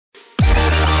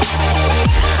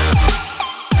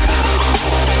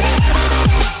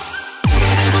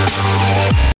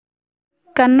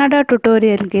ಕನ್ನಡ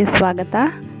ಟ್ಯುಟೋರಿಯಲ್ಗೆ ಸ್ವಾಗತ.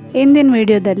 ಇಂದಿನ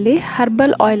ವಿಡಿಯೋದಲ್ಲಿ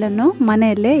ಹರ್ಬಲ್ ಆಯಿಲನ್ನು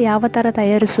ಮನೆಯಲ್ಲೇ ಯಾವ ಥರ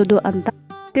ತಯಾರಿಸೋದು ಅಂತ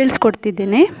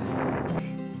ತಿಳಿಸ್ಕೊಡ್ತಿದ್ದೀನಿ.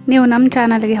 ನೀವು ನಮ್ಮ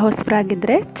ಚಾನಲ್ಗೆ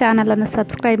ಹೊಸಬರಾಗಿದ್ದರೆ ಚಾನಲನ್ನು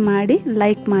ಸಬ್ಸ್ಕ್ರೈಬ್ ಮಾಡಿ,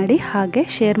 ಲೈಕ್ ಮಾಡಿ, ಹಾಗೆ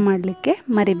ಶೇರ್ ಮಾಡಲಿಕ್ಕೆ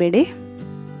ಮರಿಬೇಡಿ.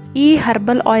 ಈ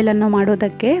ಹರ್ಬಲ್ ಆಯಿಲನ್ನು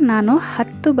ಮಾಡೋದಕ್ಕೆ ನಾನು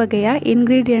 10 ಬಗೆಯ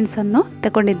ಇಂಗ್ರೀಡಿಯೆಂಟ್ಸನ್ನು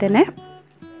ತಗೊಂಡಿದ್ದೇನೆ.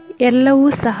 ಎಲ್ಲವೂ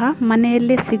ಸಹ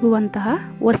ಮನೆಯಲ್ಲೇ ಸಿಗುವಂತಹ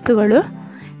ವಸ್ತುಗಳು.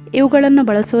 ಇವುಗಳನ್ನು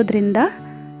ಬಳಸೋದ್ರಿಂದ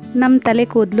ನಮ್ಮ ತಲೆ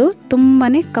ಕೂದಲು ತುಂಬಾ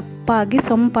ಕಪ್ಪಾಗಿ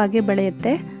ಸೊಂಪಾಗಿ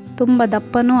ಬೆಳೆಯುತ್ತೆ, ತುಂಬ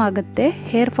ದಪ್ಪನೂ ಆಗುತ್ತೆ,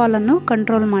 ಹೇರ್ ಫಾಲನ್ನು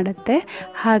ಕಂಟ್ರೋಲ್ ಮಾಡುತ್ತೆ,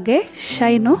 ಹಾಗೆ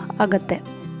ಶೈನು ಆಗುತ್ತೆ.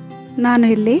 ನಾನು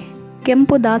ಇಲ್ಲಿ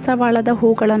ಕೆಂಪು ದಾಸವಾಳದ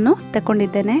ಹೂಗಳನ್ನು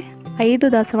ತಗೊಂಡಿದ್ದೇನೆ.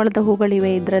 5 ದಾಸವಾಳದ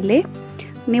ಹೂಗಳಿವೆ ಇದರಲ್ಲಿ.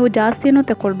 ನೀವು ಜಾಸ್ತಿನೂ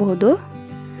ತಗೊಳ್ಬಹುದು.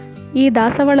 ಈ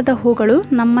ದಾಸವಾಳದ ಹೂಗಳು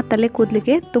ನಮ್ಮ ತಲೆ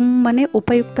ಕೂದಲಿಗೆ ತುಂಬಾ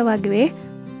ಉಪಯುಕ್ತವಾಗಿವೆ.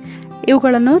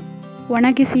 ಇವುಗಳನ್ನು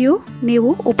ಒಣಗಿಸಿಯೂ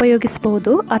ನೀವು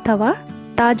ಉಪಯೋಗಿಸಬಹುದು ಅಥವಾ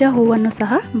ತಾಜಾ ಹೂವನ್ನು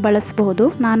ಸಹ ಬಳಸಬಹುದು.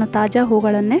 ನಾನು ತಾಜಾ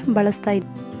ಹೂಗಳನ್ನೇ ಬಳಸ್ತಾ ಇದ್ದೆ.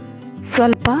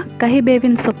 ಸ್ವಲ್ಪ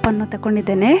ಕಹಿಬೇವಿನ ಸೊಪ್ಪನ್ನು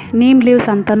ತಗೊಂಡಿದ್ದೇನೆ. ನೀಮ್ ಲೀವ್ಸ್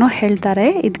ಅಂತಲೂ ಹೇಳ್ತಾರೆ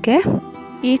ಇದಕ್ಕೆ.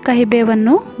 ಈ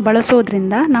ಕಹಿಬೇವನ್ನು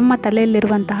ಬಳಸೋದ್ರಿಂದ ನಮ್ಮ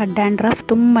ತಲೆಯಲ್ಲಿರುವಂತಹ ಡ್ಯಾಂಡ್ರಫ್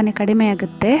ತುಂಬಾ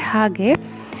ಕಡಿಮೆಯಾಗುತ್ತೆ, ಹಾಗೆ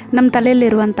ನಮ್ಮ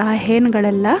ತಲೆಯಲ್ಲಿರುವಂತಹ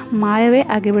ಹೇನುಗಳೆಲ್ಲ ಮಾಯವೇ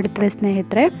ಆಗಿಬಿಡ್ತವೆ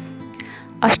ಸ್ನೇಹಿತರೆ.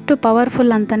 ಅಷ್ಟು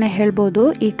ಪವರ್ಫುಲ್ ಅಂತಲೇ ಹೇಳ್ಬೋದು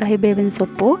ಈ ಕಹಿಬೇವಿನ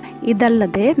ಸೊಪ್ಪು.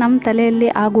 ಇದಲ್ಲದೆ ನಮ್ಮ ತಲೆಯಲ್ಲಿ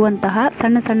ಆಗುವಂತಹ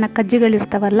ಸಣ್ಣ ಸಣ್ಣ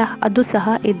ಕಜ್ಜಿಗಳಿರ್ತಾವಲ್ಲ, ಅದು ಸಹ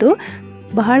ಇದು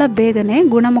ಬಹಳ ಬೇಗನೆ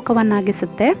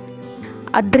ಗುಣಮುಖವನ್ನಾಗಿಸುತ್ತೆ.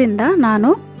 ಅದರಿಂದ ನಾನು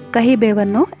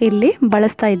ಕಹಿಬೇವನ್ನು ಇಲ್ಲಿ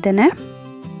ಬಳಸ್ತಾ ಇದ್ದೇನೆ.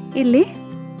 ಇಲ್ಲಿ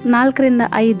 4 ರಿಂದ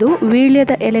 5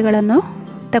 ವೀಳ್ಯದ ಎಲೆಗಳನ್ನು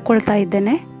ತಗೊಳ್ತಾ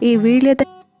ಇದ್ದೇನೆ. ಈ ವೀಳ್ಯದ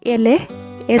ಎಲೆ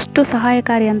ಎಷ್ಟು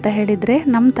ಸಹಾಯಕಾರಿ ಅಂತ ಹೇಳಿದರೆ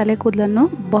ನಮ್ಮ ತಲೆ ಕೂದಲನ್ನು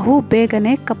ಬಹು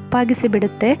ಬೇಗನೆ ಕಪ್ಪಾಗಿಸಿ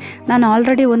ಬಿಡುತ್ತೆ. ನಾನು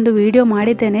ಆಲ್ರೆಡಿ ಒಂದು ವಿಡಿಯೋ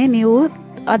ಮಾಡಿದ್ದೇನೆ. ನೀವು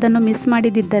ಅದನ್ನು ಮಿಸ್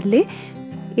ಮಾಡಿದ್ದಲ್ಲಿ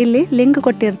ಇಲ್ಲಿ ಲಿಂಕ್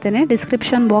ಕೊಟ್ಟಿರ್ತೇನೆ,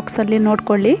 ಡಿಸ್ಕ್ರಿಪ್ಷನ್ ಬಾಕ್ಸಲ್ಲಿ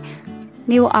ನೋಡ್ಕೊಳ್ಳಿ.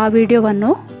 ನೀವು ಆ ವಿಡಿಯೋವನ್ನು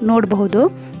ನೋಡಬಹುದು.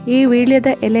 ಈ ವೀಳ್ಯದ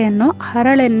ಎಲೆಯನ್ನು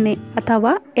ಹರಳೆಣ್ಣೆ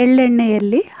ಅಥವಾ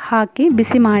ಎಳ್ಳೆಣ್ಣೆಯಲ್ಲಿ ಹಾಕಿ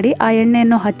ಬಿಸಿ ಮಾಡಿ ಆ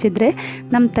ಎಣ್ಣೆಯನ್ನು ಹಚ್ಚಿದರೆ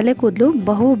ನಮ್ಮ ತಲೆ ಕೂದಲು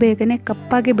ಬಹು ಬೇಗನೆ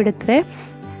ಕಪ್ಪಾಗಿ ಬಿಡುತ್ತೆ.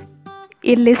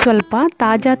 ಇಲ್ಲಿ ಸ್ವಲ್ಪ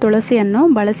ತಾಜಾ ತುಳಸಿಯನ್ನು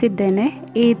ಬಳಸಿದ್ದೇನೆ.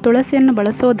 ಈ ತುಳಸಿಯನ್ನು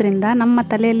ಬಳಸೋದ್ರಿಂದ ನಮ್ಮ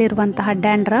ತಲೆಯಲ್ಲಿರುವಂತಹ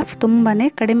ಡ್ಯಾಂಡ್ರಫ್ ತುಂಬಾ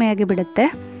ಕಡಿಮೆಯಾಗಿ ಬಿಡುತ್ತೆ.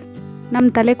 ನಮ್ಮ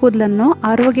ತಲೆ ಕೂದಲನ್ನು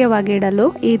ಆರೋಗ್ಯವಾಗಿ ಇಡಲು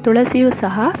ಈ ತುಳಸಿಯೂ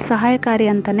ಸಹ ಸಹಾಯಕಾರಿ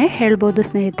ಅಂತಲೇ ಹೇಳ್ಬೋದು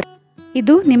ಸ್ನೇಹಿತರೆ.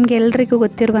 ಇದು ನಿಮಗೆ ಎಲ್ರಿಗೂ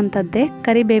ಗೊತ್ತಿರುವಂಥದ್ದೇ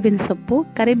ಕರಿಬೇವಿನ ಸೊಪ್ಪು.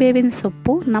 ಕರಿಬೇವಿನ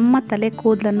ಸೊಪ್ಪು ನಮ್ಮ ತಲೆ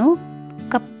ಕೂದಲನ್ನು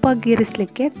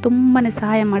ಕಪ್ಪಾಗಿರಿಸಲಿಕ್ಕೆ ತುಂಬಾ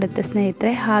ಸಹಾಯ ಮಾಡುತ್ತೆ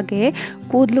ಸ್ನೇಹಿತರೆ. ಹಾಗೆಯೇ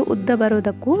ಕೂದಲು ಉದ್ದ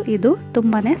ಬರೋದಕ್ಕೂ ಇದು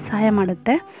ತುಂಬಾ ಸಹಾಯ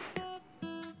ಮಾಡುತ್ತೆ.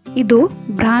 ಇದು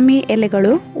ಬ್ರಾಹ್ಮಿ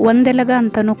ಎಲೆಗಳು, ಒಂದೆಲಗ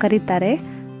ಅಂತಲೂ ಕರೀತಾರೆ.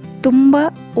 ತುಂಬ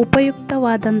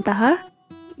ಉಪಯುಕ್ತವಾದಂತಹ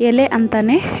ಎಲೆ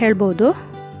ಅಂತಲೇ ಹೇಳ್ಬೋದು.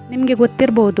 ನಿಮಗೆ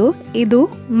ಗೊತ್ತಿರ್ಬೋದು, ಇದು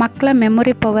ಮಕ್ಕಳ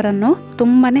ಮೆಮೊರಿ ಪವರನ್ನು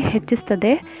ತುಂಬಾ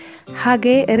ಹೆಚ್ಚಿಸ್ತದೆ.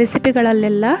 ಹಾಗೆ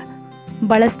ರೆಸಿಪಿಗಳಲ್ಲೆಲ್ಲ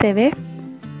ಬಳಸ್ತೇವೆ.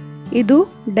 ಇದು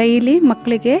ಡೈಲಿ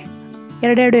ಮಕ್ಕಳಿಗೆ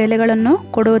 2 ಎಲೆಗಳನ್ನು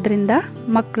ಕೊಡೋದ್ರಿಂದ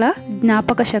ಮಕ್ಕಳ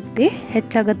ಜ್ಞಾಪಕ ಶಕ್ತಿ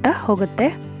ಹೆಚ್ಚಾಗುತ್ತಾ ಹೋಗುತ್ತೆ.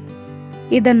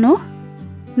 ಇದನ್ನು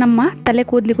ನಮ್ಮ ತಲೆ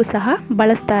ಕೂದಲಿಗೂ ಸಹ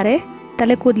ಬಳಸ್ತಾರೆ.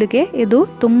 ತಲೆ ಕೂದಲಿಗೆ ಇದು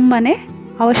ತುಂಬಾ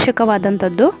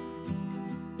ಅವಶ್ಯಕವಾದಂಥದ್ದು.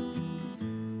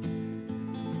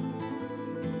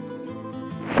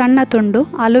 ಸಣ್ಣ ತುಂಡು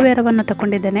ಅಲೋವೆರಾವನ್ನು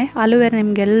ತಗೊಂಡಿದ್ದೇನೆ. ಅಲೋವೆರಾ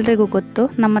ನಿಮಗೆಲ್ಲರಿಗೂ ಗೊತ್ತು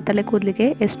ನಮ್ಮ ತಲೆ ಕೂದಲಿಗೆ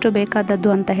ಎಷ್ಟು ಬೇಕಾದದ್ದು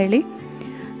ಅಂತ ಹೇಳಿ.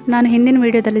 ನಾನು ಹಿಂದಿನ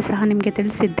ವಿಡಿಯೋದಲ್ಲಿ ಸಹ ನಿಮಗೆ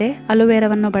ತಿಳಿಸಿದ್ದೆ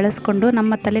ಅಲೋವೆರಾವನ್ನು ಬಳಸ್ಕೊಂಡು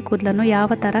ನಮ್ಮ ತಲೆ ಕೂದಲನ್ನು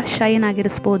ಯಾವ ಥರ ಶೈನ್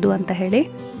ಆಗಿರಿಸ್ಬೋದು ಅಂತ ಹೇಳಿ.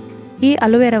 ಈ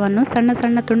ಅಲೋವೆರಾವನ್ನು ಸಣ್ಣ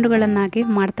ಸಣ್ಣ ತುಂಡುಗಳನ್ನಾಗಿ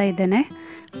ಮಾಡ್ತಾ ಇದ್ದೇನೆ.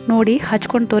 ನೋಡಿ,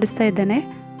 ಹಚ್ಕೊಂಡು ತೋರಿಸ್ತಾ ಇದ್ದೇನೆ.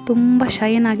 ತುಂಬ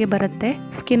ಶೈನ್ ಆಗಿ ಬರುತ್ತೆ.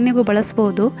 ಸ್ಕಿನ್ನಿಗೂ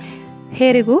ಬಳಸ್ಬೋದು,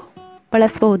 ಹೇರಿಗೂ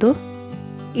ಬಳಸ್ಬೋದು.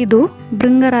 ಇದು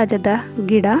ಭೃಂಗರಾಜದ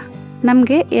ಗಿಡ.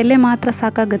 ನಮಗೆ ಎಲೆ ಮಾತ್ರ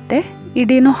ಸಾಕಾಗುತ್ತೆ,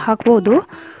 ಇಡೀನೂ ಹಾಕ್ಬೋದು.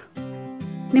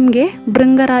 ನಿಮಗೆ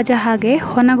ಭೃಂಗರಾಜ ಹಾಗೆ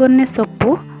ಹೊನಗೊನ್ನೆ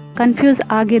ಸೊಪ್ಪು ಕನ್ಫ್ಯೂಸ್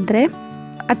ಆಗಿದ್ದರೆ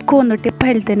ಅದಕ್ಕೂ ಒಂದು ಟಿಪ್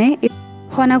ಹೇಳ್ತೇನೆ.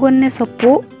 ಹೊನಗೊನ್ನೆ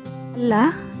ಸೊಪ್ಪು ಅಲ್ಲ,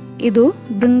 ಇದು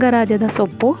ಭೃಂಗರಾಜದ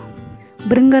ಸೊಪ್ಪು.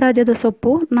 ಭೃಂಗರಾಜದ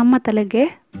ಸೊಪ್ಪು ನಮ್ಮ ತಲೆಗೆ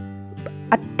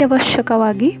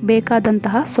ಅತ್ಯವಶ್ಯಕವಾಗಿ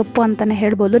ಬೇಕಾದಂತಹ ಸೊಪ್ಪು ಅಂತಲೇ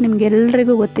ಹೇಳ್ಬೋದು.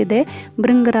 ನಿಮಗೆಲ್ಲರಿಗೂ ಗೊತ್ತಿದೆ,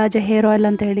 ಭೃಂಗರಾಜ ಹೇರ್ ಆಯಿಲ್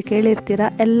ಅಂತ ಹೇಳಿ ಕೇಳಿರ್ತೀರ.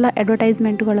 ಎಲ್ಲ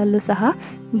ಅಡ್ವರ್ಟೈಸ್ಮೆಂಟ್ಗಳಲ್ಲೂ ಸಹ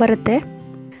ಬರುತ್ತೆ.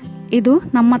 ಇದು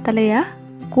ನಮ್ಮ ತಲೆಯ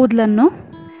ಕೂದಲನ್ನು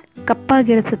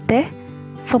ಕಪ್ಪಾಗಿರಿಸುತ್ತೆ,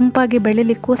 ಸೊಂಪಾಗಿ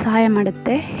ಬೆಳಿಲಿಕ್ಕೂ ಸಹಾಯ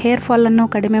ಮಾಡುತ್ತೆ, ಹೇರ್ ಫಾಲನ್ನು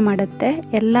ಕಡಿಮೆ ಮಾಡುತ್ತೆ.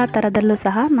 ಎಲ್ಲ ಥರದಲ್ಲೂ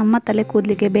ಸಹ ನಮ್ಮ ತಲೆ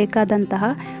ಕೂದಲಿಗೆ ಬೇಕಾದಂತಹ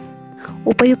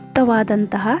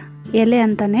ಉಪಯುಕ್ತವಾದಂತಹ ಎಲೆ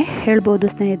ಅಂತಲೇ ಹೇಳ್ಬೋದು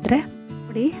ಸ್ನೇಹಿತರೆ.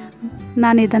 ನೋಡಿ,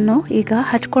 ನಾನಿದನ್ನು ಈಗ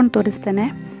ಹಚ್ಕೊಂಡು ತೋರಿಸ್ತೇನೆ.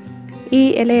 ಈ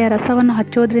ಎಲೆಯ ರಸವನ್ನು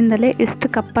ಹಚ್ಚೋದ್ರಿಂದಲೇ ಇಷ್ಟು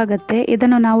ಕಪ್ಪಾಗುತ್ತೆ.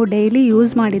 ಇದನ್ನು ನಾವು ಡೈಲಿ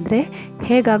ಯೂಸ್ ಮಾಡಿದರೆ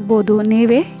ಹೇಗಾಗ್ಬೋದು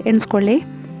ನೀವೇ ಎಣಿಸ್ಕೊಳ್ಳಿ.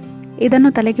 ಇದನ್ನು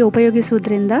ತಲೆಗೆ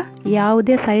ಉಪಯೋಗಿಸುವುದರಿಂದ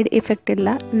ಯಾವುದೇ ಸೈಡ್ ಎಫೆಕ್ಟ್ ಇಲ್ಲ.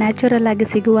 ನ್ಯಾಚುರಲ್ ಆಗಿ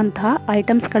ಸಿಗುವಂತಹ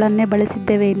ಐಟಮ್ಸ್ಗಳನ್ನೇ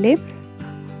ಬಳಸಿದ್ದೇವೆ ಇಲ್ಲಿ.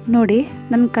 ನೋಡಿ,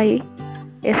 ನನ್ನ ಕೈ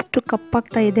ಎಷ್ಟು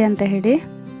ಕಪ್ಪಾಗ್ತಾ ಇದೆ ಅಂತ ಹೇಳಿ.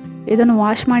 ಇದನ್ನು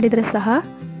ವಾಶ್ ಮಾಡಿದರೆ ಸಹ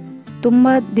ತುಂಬ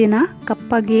ದಿನ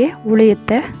ಕಪ್ಪಾಗಿಯೇ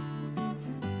ಉಳಿಯುತ್ತೆ.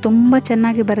 ತುಂಬ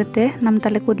ಚೆನ್ನಾಗಿ ಬರುತ್ತೆ. ನಮ್ಮ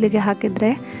ತಲೆ ಕೂದಲಿಗೆ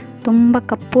ಹಾಕಿದರೆ ತುಂಬ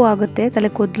ಕಪ್ಪು ಆಗುತ್ತೆ ತಲೆ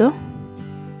ಕೂದಲು.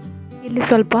 ಇಲ್ಲಿ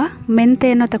ಸ್ವಲ್ಪ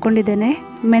ಮೆಂತೆಯನ್ನು ತಗೊಂಡಿದ್ದೇನೆ.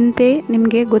 ಮೆಂತೆ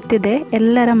ನಿಮಗೆ ಗೊತ್ತಿದೆ,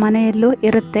 ಎಲ್ಲರ ಮನೆಯಲ್ಲೂ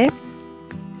ಇರುತ್ತೆ.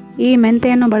 ಈ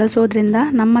ಮೆಂತೆಯನ್ನು ಬಳಸೋದ್ರಿಂದ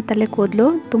ನಮ್ಮ ತಲೆ ಕೂದಲು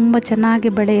ತುಂಬ ಚೆನ್ನಾಗಿ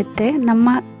ಬೆಳೆಯುತ್ತೆ. ನಮ್ಮ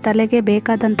ತಲೆಗೆ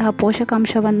ಬೇಕಾದಂತಹ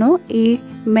ಪೋಷಕಾಂಶವನ್ನು ಈ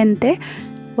ಮೆಂತೆ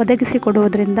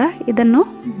ಒದಗಿಸಿಕೊಡುವುದರಿಂದ ಇದನ್ನು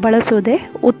ಬಳಸೋದೇ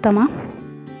ಉತ್ತಮ.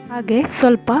 ಹಾಗೆ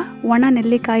ಸ್ವಲ್ಪ ಒಣ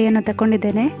ನೆಲ್ಲಿಕಾಯಿಯನ್ನು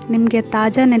ತಗೊಂಡಿದ್ದೇನೆ. ನಿಮಗೆ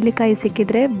ತಾಜಾ ನೆಲ್ಲಿಕಾಯಿ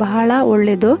ಸಿಕ್ಕಿದರೆ ಬಹಳ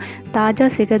ಒಳ್ಳೆಯದು. ತಾಜಾ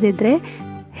ಸಿಗದಿದ್ದರೆ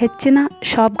ಹೆಚ್ಚಿನ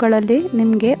ಶಾಪ್ಗಳಲ್ಲಿ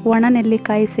ನಿಮಗೆ ಒಣ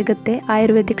ನೆಲ್ಲಿಕಾಯಿ ಸಿಗುತ್ತೆ,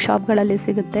 ಆಯುರ್ವೇದಿಕ್ ಶಾಪ್ಗಳಲ್ಲಿ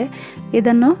ಸಿಗುತ್ತೆ.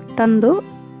 ಇದನ್ನು ತಂದು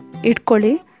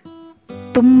ಇಟ್ಕೊಳ್ಳಿ,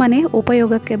 ತುಂಬಾ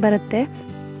ಉಪಯೋಗಕ್ಕೆ ಬರುತ್ತೆ.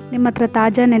 ನಿಮ್ಮ ಹತ್ರ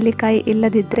ತಾಜಾ ನೆಲ್ಲಿಕಾಯಿ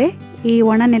ಇಲ್ಲದಿದ್ದರೆ ಈ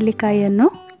ಒಣ ನೆಲ್ಲಿಕಾಯಿಯನ್ನು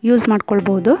ಯೂಸ್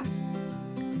ಮಾಡ್ಕೊಳ್ಬೋದು.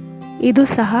 ಇದು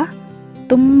ಸಹ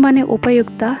ತುಂಬಾ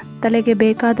ಉಪಯುಕ್ತ. ತಲೆಗೆ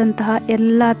ಬೇಕಾದಂತಹ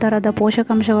ಎಲ್ಲ ಥರದ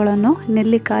ಪೋಷಕಾಂಶಗಳನ್ನು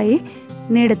ನೆಲ್ಲಿಕಾಯಿ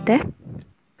ನೀಡುತ್ತೆ.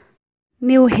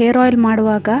 ನೀವು ಹೇರ್ ಆಯಿಲ್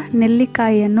ಮಾಡುವಾಗ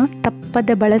ನೆಲ್ಲಿಕಾಯಿಯನ್ನು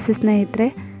ತಪ್ಪದೆ ಬಳಸಿ ಸ್ನೇಹಿತರೆ.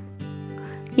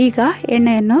 ಈಗ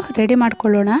ಎಣ್ಣೆಯನ್ನು ರೆಡಿ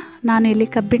ಮಾಡ್ಕೊಳ್ಳೋಣ. ನಾನು ಇಲ್ಲಿ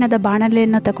ಕಬ್ಬಿಣದ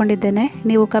ಬಾಣಲೆಯನ್ನು ತಗೊಂಡಿದ್ದೇನೆ.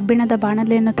 ನೀವು ಕಬ್ಬಿಣದ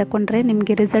ಬಾಣಲೆಯನ್ನು ತಗೊಂಡ್ರೆ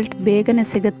ನಿಮಗೆ ರಿಸಲ್ಟ್ ಬೇಗನೆ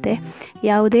ಸಿಗುತ್ತೆ.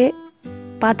 ಯಾವುದೇ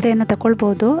ಪಾತ್ರೆಯನ್ನು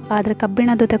ತಗೊಳ್ಬೋದು, ಆದರೆ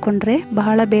ಕಬ್ಬಿಣದ್ದು ತಗೊಂಡ್ರೆ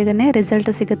ಬಹಳ ಬೇಗನೆ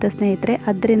ರಿಸಲ್ಟ್ ಸಿಗುತ್ತೆ ಸ್ನೇಹಿತರೆ.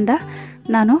 ಅದರಿಂದ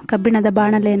ನಾನು ಕಬ್ಬಿಣದ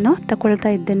ಬಾಣಲೆಯನ್ನು ತಗೊಳ್ತಾ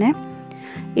ಇದ್ದೇನೆ.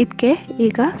 ಇದಕ್ಕೆ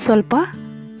ಈಗ ಸ್ವಲ್ಪ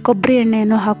ಕೊಬ್ಬರಿ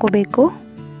ಎಣ್ಣೆಯನ್ನು ಹಾಕೋಬೇಕು.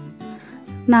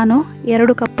 ನಾನು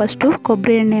 2 ಕಪ್ಪಷ್ಟು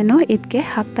ಕೊಬ್ಬರಿ ಎಣ್ಣೆಯನ್ನು ಇದಕ್ಕೆ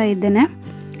ಹಾಕ್ತಾ ಇದ್ದೇನೆ.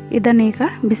 ಇದನ್ನೀಗ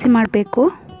ಬಿಸಿ ಮಾಡಬೇಕು.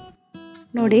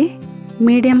 ನೋಡಿ,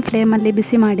 ಮೀಡಿಯಮ್ ಫ್ಲೇಮಲ್ಲಿ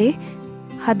ಬಿಸಿ ಮಾಡಿ.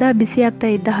 ಹದ ಬಿಸಿ ಆಗ್ತಾ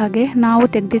ಇದ್ದ ಹಾಗೆ ನಾವು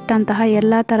ತೆಗೆದಿಟ್ಟಂತಹ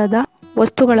ಎಲ್ಲ ಥರದ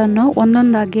ವಸ್ತುಗಳನ್ನು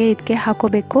ಒಂದೊಂದಾಗಿ ಇದಕ್ಕೆ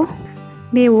ಹಾಕೋಬೇಕು.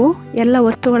 ನೀವು ಎಲ್ಲ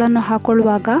ವಸ್ತುಗಳನ್ನು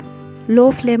ಹಾಕೊಳ್ಳುವಾಗ ಲೋ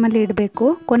ಫ್ಲೇಮಲ್ಲಿ ಇಡಬೇಕು.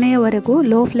 ಕೊನೆಯವರೆಗೂ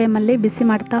ಲೋ ಫ್ಲೇಮಲ್ಲಿ ಬಿಸಿ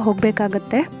ಮಾಡ್ತಾ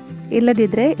ಹೋಗಬೇಕಾಗತ್ತೆ.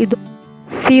 ಇಲ್ಲದಿದ್ದರೆ ಇದು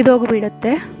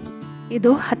ಸೀದೋಗಿಬಿಡುತ್ತೆ.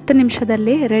 ಇದು 10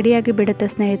 ನಿಮಿಷದಲ್ಲಿ ರೆಡಿಯಾಗಿ ಬಿಡುತ್ತೆ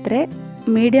ಸ್ನೇಹಿತರೆ.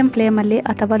 ಮೀಡಿಯಮ್ ಫ್ಲೇಮಲ್ಲಿ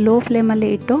ಅಥವಾ ಲೋ ಫ್ಲೇಮಲ್ಲಿ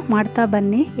ಇಟ್ಟು ಮಾಡ್ತಾ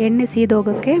ಬನ್ನಿ. ಎಣ್ಣೆ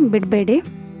ಸೀದೋಗೋಕ್ಕೆ ಬಿಡಬೇಡಿ.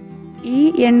 ಈ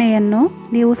ಎಣ್ಣೆಯನ್ನು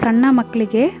ನೀವು ಸಣ್ಣ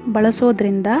ಮಕ್ಕಳಿಗೆ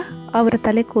ಬಳಸೋದ್ರಿಂದ ಅವರ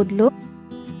ತಲೆ ಕೂದಲು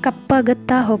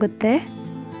ಕಪ್ಪಾಗುತ್ತಾ ಹೋಗುತ್ತೆ,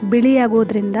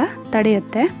 ಬಿಳಿಯಾಗೋದ್ರಿಂದ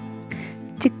ತಡೆಯುತ್ತೆ.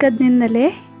 ಚಿಕ್ಕದ್ನಿಂದಲೇ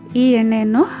ಈ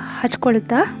ಎಣ್ಣೆಯನ್ನು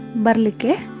ಹಚ್ಕೊಳ್ತಾ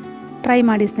ಬರಲಿಕ್ಕೆ ಟ್ರೈ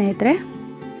ಮಾಡಿ ಸ್ನೇಹಿತರೆ.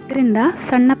 ಇದರಿಂದ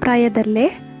ಸಣ್ಣ ಪ್ರಾಯದಲ್ಲೇ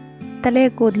ತಲೆ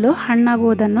ಕೂದಲು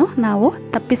ಹಣ್ಣಾಗುವುದನ್ನು ನಾವು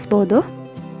ತಪ್ಪಿಸ್ಬೋದು.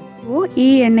 ಈ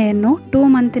ಎಣ್ಣೆಯನ್ನು 2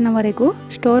 ಮಂತಿನವರೆಗೂ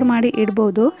ಸ್ಟೋರ್ ಮಾಡಿ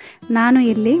ಇಡ್ಬೋದು. ನಾನು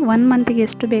ಇಲ್ಲಿ 1 ಮಂತಿಗೆ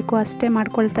ಎಷ್ಟು ಬೇಕೋ ಅಷ್ಟೇ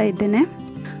ಮಾಡ್ಕೊಳ್ತಾ ಇದ್ದೇನೆ.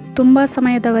 ತುಂಬ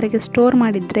ಸಮಯದವರೆಗೆ ಸ್ಟೋರ್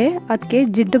ಮಾಡಿದರೆ ಅದಕ್ಕೆ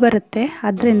ಜಿಡ್ಡು ಬರುತ್ತೆ.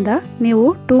 ಅದರಿಂದ ನೀವು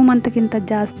 2 ಮಂತ್ಗಿಂತ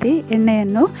ಜಾಸ್ತಿ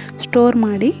ಎಣ್ಣೆಯನ್ನು ಸ್ಟೋರ್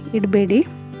ಮಾಡಿ ಇಡಬೇಡಿ.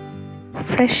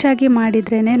 ಫ್ರೆಶ್ ಆಗಿ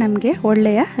ಮಾಡಿದ್ರೇ ನಮಗೆ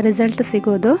ಒಳ್ಳೆಯ ರಿಸಲ್ಟ್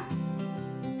ಸಿಗೋದು.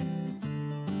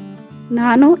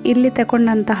 ನಾನು ಇಲ್ಲಿ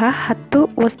ತಗೊಂಡಂತಹ 10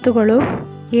 ವಸ್ತುಗಳು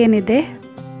ಏನಿದೆ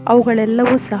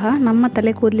ಅವುಗಳೆಲ್ಲವೂ ಸಹ ನಮ್ಮ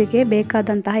ತಲೆ ಕೂದಲಿಗೆ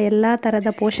ಬೇಕಾದಂತಹ ಎಲ್ಲ ಥರದ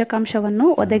ಪೋಷಕಾಂಶವನ್ನು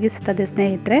ಒದಗಿಸುತ್ತದೆ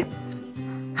ಸ್ನೇಹಿತರೆ.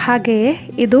 ಹಾಗೆಯೇ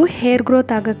ಇದು ಹೇರ್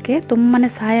ಗ್ರೋತ್ ಆಗೋಕ್ಕೆ ತುಂಬಾ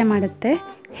ಸಹಾಯ ಮಾಡುತ್ತೆ.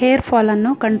 ಹೇರ್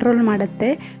ಫಾಲನ್ನು ಕಂಟ್ರೋಲ್ ಮಾಡುತ್ತೆ.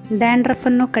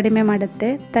 ಡ್ಯಾಂಡ್ರಫನ್ನು ಕಡಿಮೆ ಮಾಡುತ್ತೆ.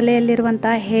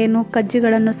 ತಲೆಯಲ್ಲಿರುವಂತಹ ಹೇನು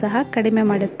ಕಜ್ಜಿಗಳನ್ನು ಸಹ ಕಡಿಮೆ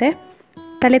ಮಾಡುತ್ತೆ.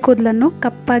 ತಲೆ ಕೂದಲನ್ನು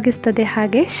ಕಪ್ಪಾಗಿಸ್ತದೆ,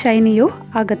 ಹಾಗೆ ಶೈನಿಯೂ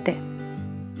ಆಗುತ್ತೆ.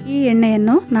 ಈ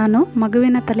ಎಣ್ಣೆಯನ್ನು ನಾನು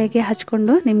ಮಗುವಿನ ತಲೆಗೆ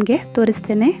ಹಚ್ಕೊಂಡು ನಿಮಗೆ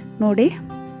ತೋರಿಸ್ತೇನೆ. ನೋಡಿ,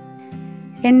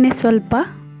 ಎಣ್ಣೆ ಸ್ವಲ್ಪ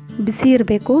ಬಿಸಿ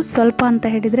ಇರಬೇಕು. ಸ್ವಲ್ಪ ಅಂತ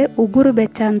ಹೇಳಿದರೆ ಉಗುರು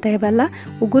ಬೆಚ್ಚ ಅಂತ ಹೇಳಲ್ಲ,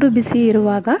 ಉಗುರು ಬಿಸಿ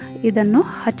ಇರುವಾಗ ಇದನ್ನು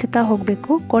ಹಚ್ಚುತ್ತಾ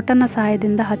ಹೋಗಬೇಕು. ಕಾಟನ್ನ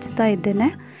ಸಹಾಯದಿಂದ ಹಚ್ಚುತ್ತಾ ಇದ್ದೇನೆ.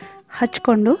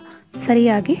 ಹಚ್ಕೊಂಡು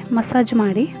ಸರಿಯಾಗಿ ಮಸಾಜ್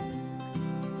ಮಾಡಿ.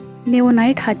 ನೀವು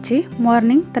ನೈಟ್ ಹಚ್ಚಿ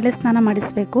ಮಾರ್ನಿಂಗ್ ತಲೆ ಸ್ನಾನ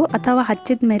ಮಾಡಿಸಬೇಕು. ಅಥವಾ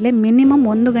ಹಚ್ಚಿದ ಮೇಲೆ ಮಿನಿಮಮ್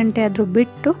 1 ಗಂಟೆ ಆದರೂ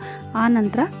ಬಿಟ್ಟು ಆ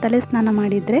ನಂತರ ತಲೆ ಸ್ನಾನ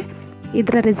ಮಾಡಿದರೆ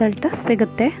ಇದರ ರಿಸಲ್ಟ್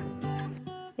ಸಿಗುತ್ತೆ.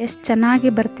 ಎಷ್ಟು ಚೆನ್ನಾಗಿ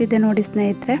ಬರ್ತಿದೆ ನೋಡಿ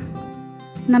ಸ್ನೇಹಿತರೆ.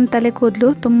 ನಮ್ಮ ತಲೆ ಕೂದಲು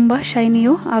ತುಂಬ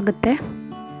ಶೈನಿಯೂ ಆಗುತ್ತೆ.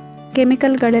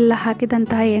 ಕೆಮಿಕಲ್ಗಳೆಲ್ಲ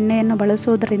ಹಾಕಿದಂತಹ ಎಣ್ಣೆಯನ್ನು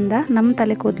ಬಳಸೋದ್ರಿಂದ ನಮ್ಮ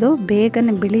ತಲೆ ಕೂದಲು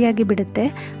ಬೇಗನೆ ಬಿಳಿಯಾಗಿ ಬಿಡುತ್ತೆ.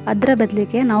 ಅದರ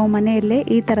ಬದಲಿಗೆ ನಾವು ಮನೆಯಲ್ಲೇ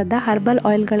ಈ ಥರದ ಹರ್ಬಲ್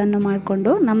ಆಯಿಲ್ಗಳನ್ನು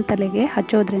ಮಾಡಿಕೊಂಡು ನಮ್ಮ ತಲೆಗೆ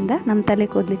ಹಚ್ಚೋದ್ರಿಂದ ನಮ್ಮ ತಲೆ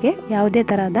ಕೂದಲಿಗೆ ಯಾವುದೇ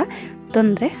ಥರದ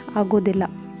ತೊಂದರೆ ಆಗೋದಿಲ್ಲ.